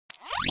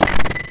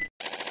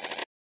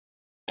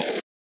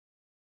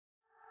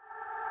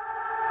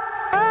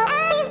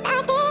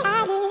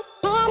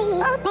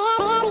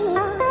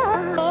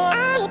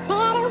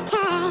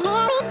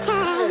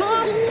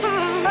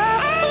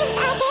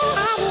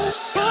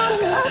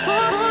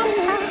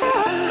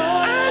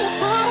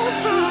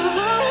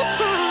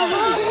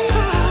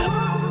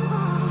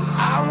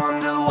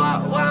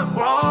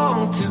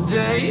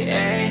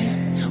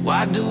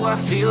do I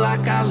feel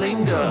like I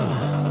linger?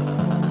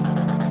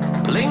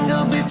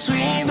 Linger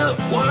between the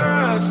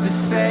words to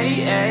say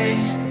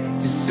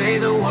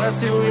the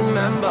words to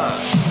remember.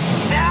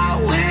 Now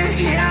we're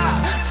here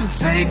to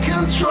take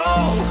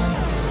control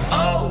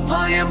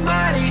over your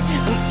body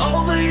and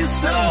over your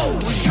soul.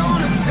 We're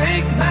gonna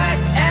take back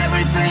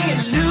everything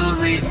and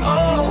lose it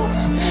all.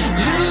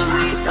 Lose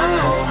it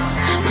all.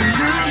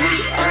 Lose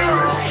it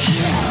all.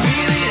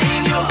 Feel it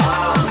in your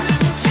arms,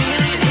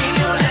 feel it in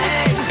your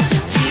legs,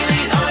 feel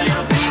it on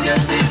your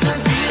fingertips and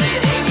feel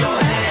it in your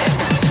head.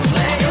 Just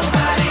let your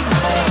body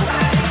go,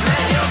 just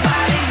let your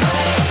body go,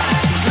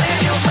 just let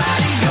your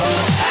body go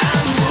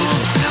and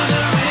move to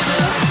the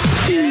rhythm.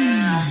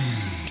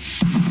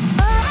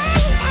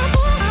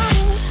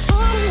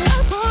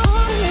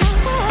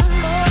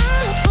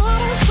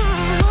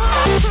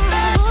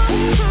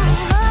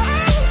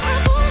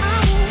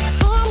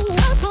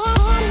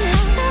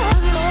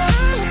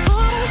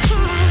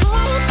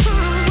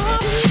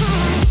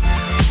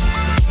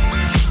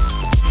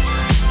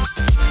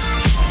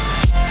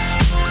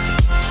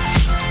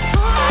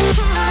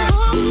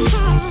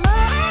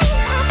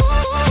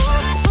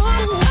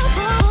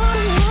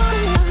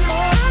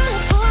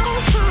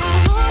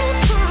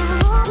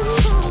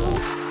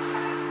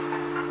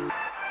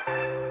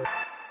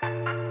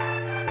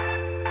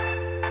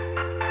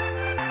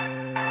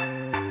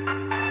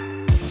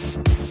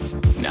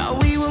 Now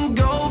we won't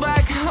go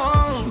back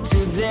home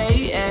today,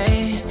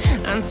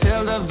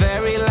 until the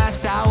very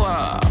last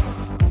hour.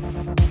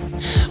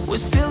 We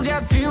still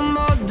got a few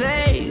more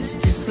days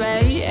to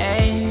slay,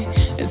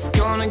 It's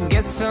gonna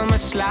get so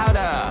much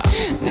louder.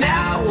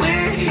 Now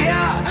we're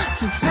here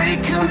to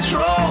take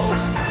control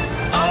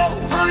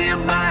over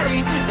your body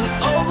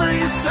and over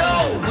your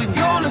soul. We're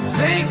gonna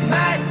take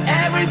back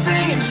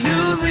everything and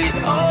lose it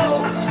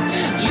all.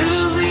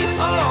 Lose it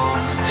all.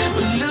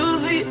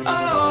 Lose it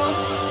all.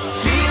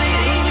 Feel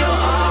it in your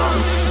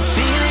arms,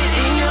 feel it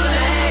in your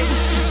legs,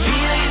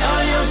 feel it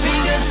on your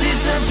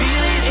fingertips and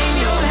feel it in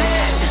your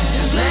head.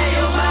 Just let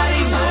your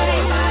body go,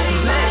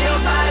 just let your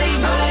body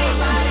go,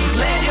 just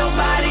let your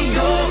body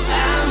go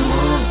and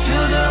move to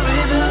the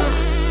rhythm.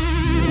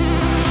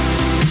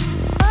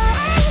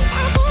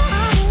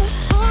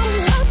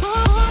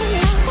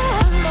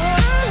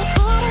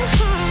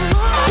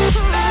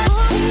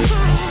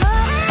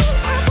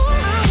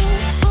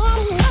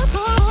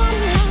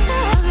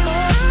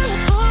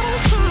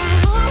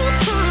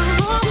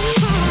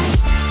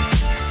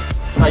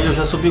 Aí eu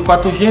já subi o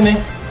 4G,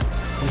 né?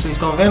 Como vocês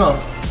estão vendo, ó,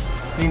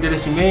 tem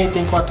endereço de e-mail,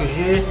 tem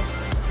 4G.